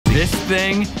This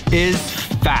thing is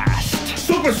fast.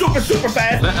 Super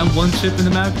fast. That M1 chip in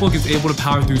the MacBook is able to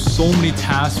power through so many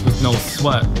tasks with no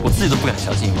sweat. 我自己都不敢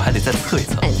相信，我还得再测一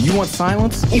测。You want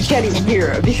silence? You can't even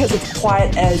hear it because it's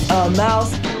quiet as a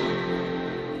mouse.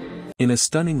 In a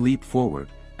stunning leap forward,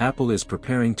 Apple is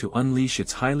preparing to unleash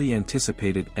its highly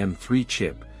anticipated M3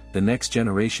 chip, the next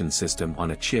generation system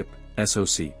on a chip,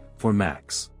 SoC, for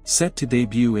Macs. Set to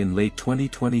debut in late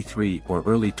 2023 or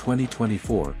early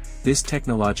 2024, this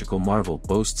technological marvel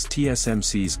boasts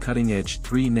TSMC's cutting-edge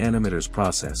 3nm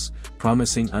process,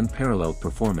 promising unparalleled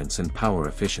performance and power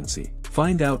efficiency.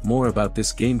 Find out more about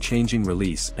this game-changing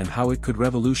release and how it could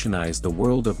revolutionize the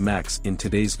world of Macs in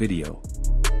today's video.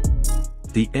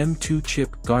 The M2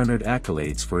 chip garnered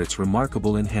accolades for its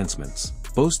remarkable enhancements.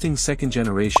 Boasting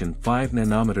second-generation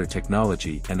 5nm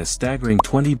technology and a staggering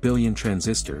 20 billion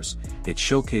transistors, it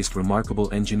showcased remarkable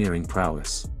engineering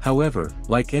prowess. However,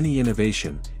 like any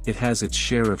innovation, it has its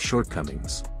share of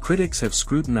shortcomings. Critics have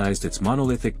scrutinized its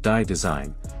monolithic die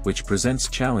design, which presents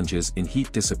challenges in heat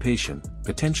dissipation,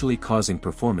 potentially causing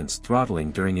performance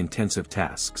throttling during intensive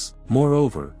tasks.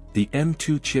 Moreover, the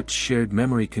M2 chip's shared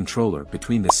memory controller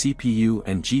between the CPU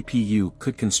and GPU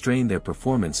could constrain their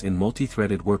performance in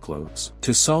multi-threaded workloads.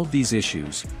 To solve these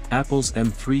issues, Apple's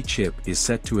M3 chip is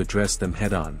set to address them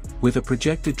head-on. With a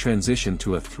projected transition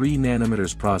to a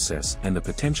 3nm process and the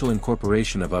potential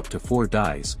incorporation of up to 4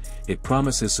 dies, it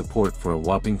promises support for a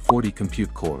whopping 40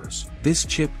 compute cores. This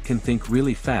chip can think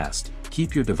really fast,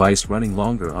 keep your device running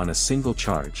longer on a single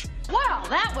charge. Wow,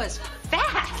 that was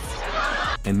fast!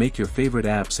 And make your favorite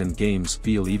apps and games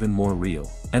feel even more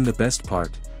real. And the best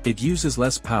part? It uses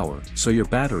less power, so your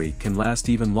battery can last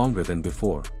even longer than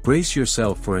before. Brace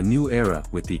yourself for a new era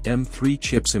with the M3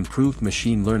 chip's improved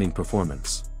machine learning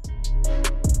performance.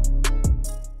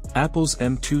 Apple's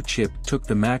M2 chip took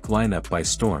the Mac lineup by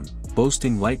storm,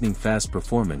 boasting lightning-fast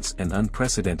performance and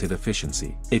unprecedented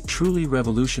efficiency. It truly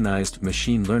revolutionized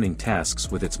machine learning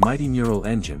tasks with its mighty neural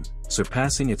engine,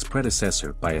 surpassing its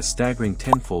predecessor by a staggering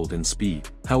tenfold in speed.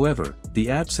 However,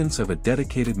 the absence of a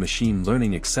dedicated machine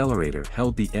learning accelerator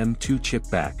held the M2 chip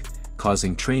back,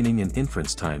 causing training and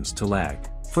inference times to lag.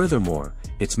 Furthermore,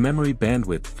 its memory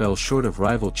bandwidth fell short of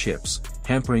rival chips,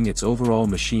 hampering its overall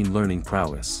machine learning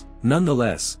prowess.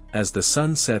 Nonetheless, as the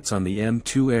sun sets on the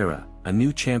M2 era, a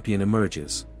new champion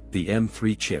emerges, the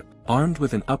M3 chip. Armed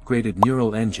with an upgraded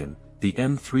neural engine, the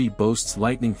M3 boasts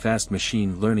lightning-fast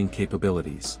machine learning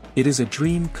capabilities. It is a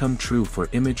dream come true for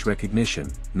image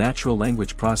recognition, natural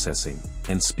language processing,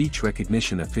 and speech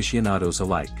recognition aficionados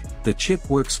alike. The chip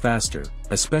works faster,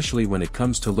 especially when it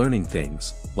comes to learning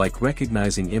things, like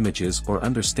recognizing images or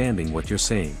understanding what you're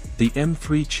saying. The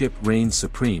M3 chip reigns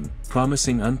supreme,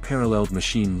 promising unparalleled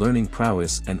machine learning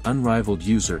prowess and unrivaled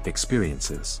user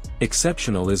experiences.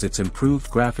 Exceptional is its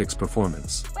improved graphics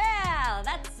performance. Well,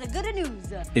 that's the good news.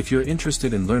 If you're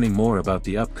interested in learning more about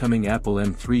the upcoming Apple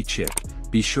M3 chip,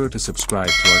 be sure to subscribe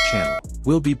to our channel.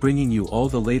 We'll be bringing you all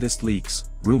the latest leaks,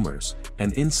 rumors,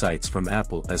 and insights from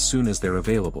Apple as soon as they're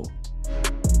available.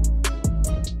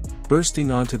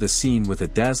 Bursting onto the scene with a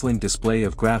dazzling display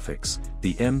of graphics,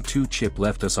 the M2 chip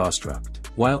left us awestruck.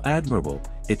 While admirable,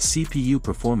 its CPU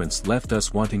performance left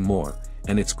us wanting more,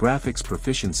 and its graphics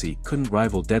proficiency couldn't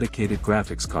rival dedicated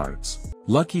graphics cards.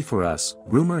 Lucky for us,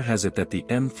 rumor has it that the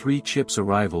M3 chip's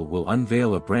arrival will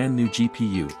unveil a brand new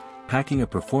GPU, packing a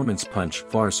performance punch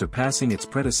far surpassing its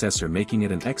predecessor, making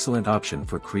it an excellent option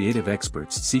for creative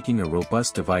experts seeking a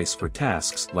robust device for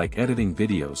tasks like editing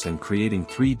videos and creating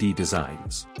 3D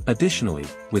designs. Additionally,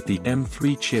 with the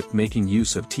M3 chip making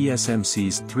use of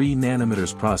TSMC's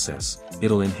 3nm process,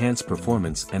 it'll enhance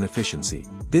performance and efficiency.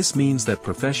 This means that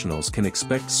professionals can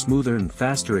expect smoother and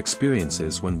faster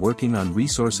experiences when working on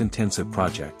resource-intensive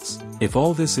projects. If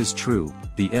all this is true,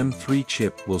 the M3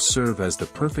 chip will serve as the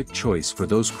perfect choice for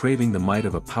those craving the might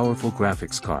of a powerful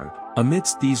graphics card.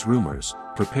 Amidst these rumors,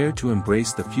 prepare to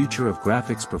embrace the future of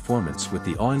graphics performance with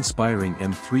the awe-inspiring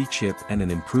M3 chip and an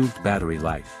improved battery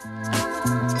life.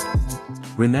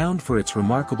 Renowned for its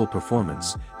remarkable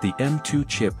performance, the M2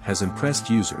 chip has impressed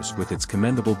users with its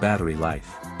commendable battery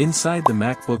life. Inside the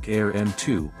MacBook Air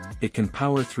M2, it can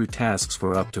power through tasks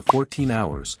for up to 14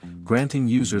 hours, granting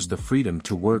users the freedom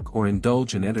to work or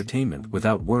indulge in entertainment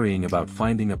without worrying about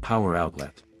finding a power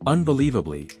outlet.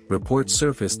 Unbelievably, reports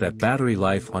surfaced that battery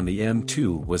life on the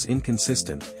M2 was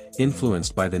inconsistent,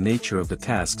 influenced by the nature of the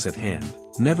tasks at hand.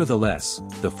 Nevertheless,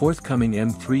 the forthcoming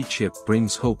M3 chip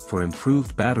brings hope for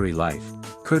improved battery life,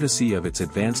 courtesy of its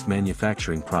advanced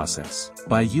manufacturing process.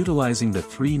 By utilizing the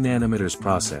 3nm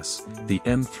process, the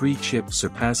M3 chip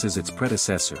surpasses its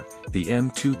predecessor, the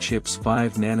M2 chip's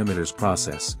 5nm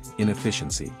process, in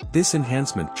efficiency. This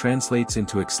enhancement translates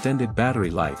into extended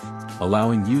battery life,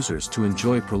 allowing users to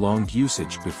enjoy prolonged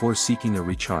usage before seeking a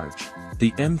recharge.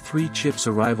 The M3 chip's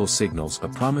arrival signals a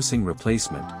promising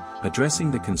replacement, addressing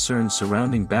the concerns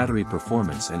surrounding battery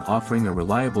performance and offering a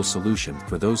reliable solution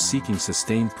for those seeking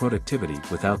sustained productivity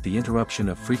without the interruption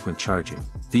of frequent charging.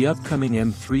 The upcoming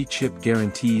M3 chip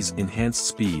guarantees enhanced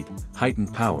speed,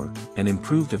 heightened power, and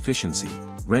improved efficiency,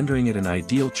 rendering it an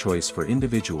ideal choice for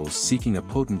individuals seeking a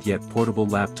potent yet portable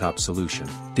laptop solution.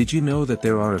 Did you know that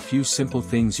there are a few simple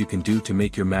things you can do to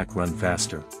make your Mac run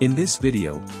faster? In this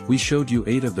video, we showed you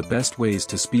 8 of the best ways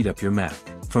to speed up your Mac.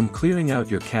 From clearing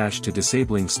out your cache to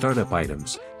disabling startup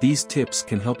items, these tips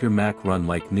can help your Mac run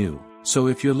like new. So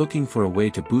if you're looking for a way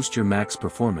to boost your Mac's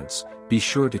performance, be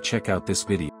sure to check out this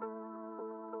video.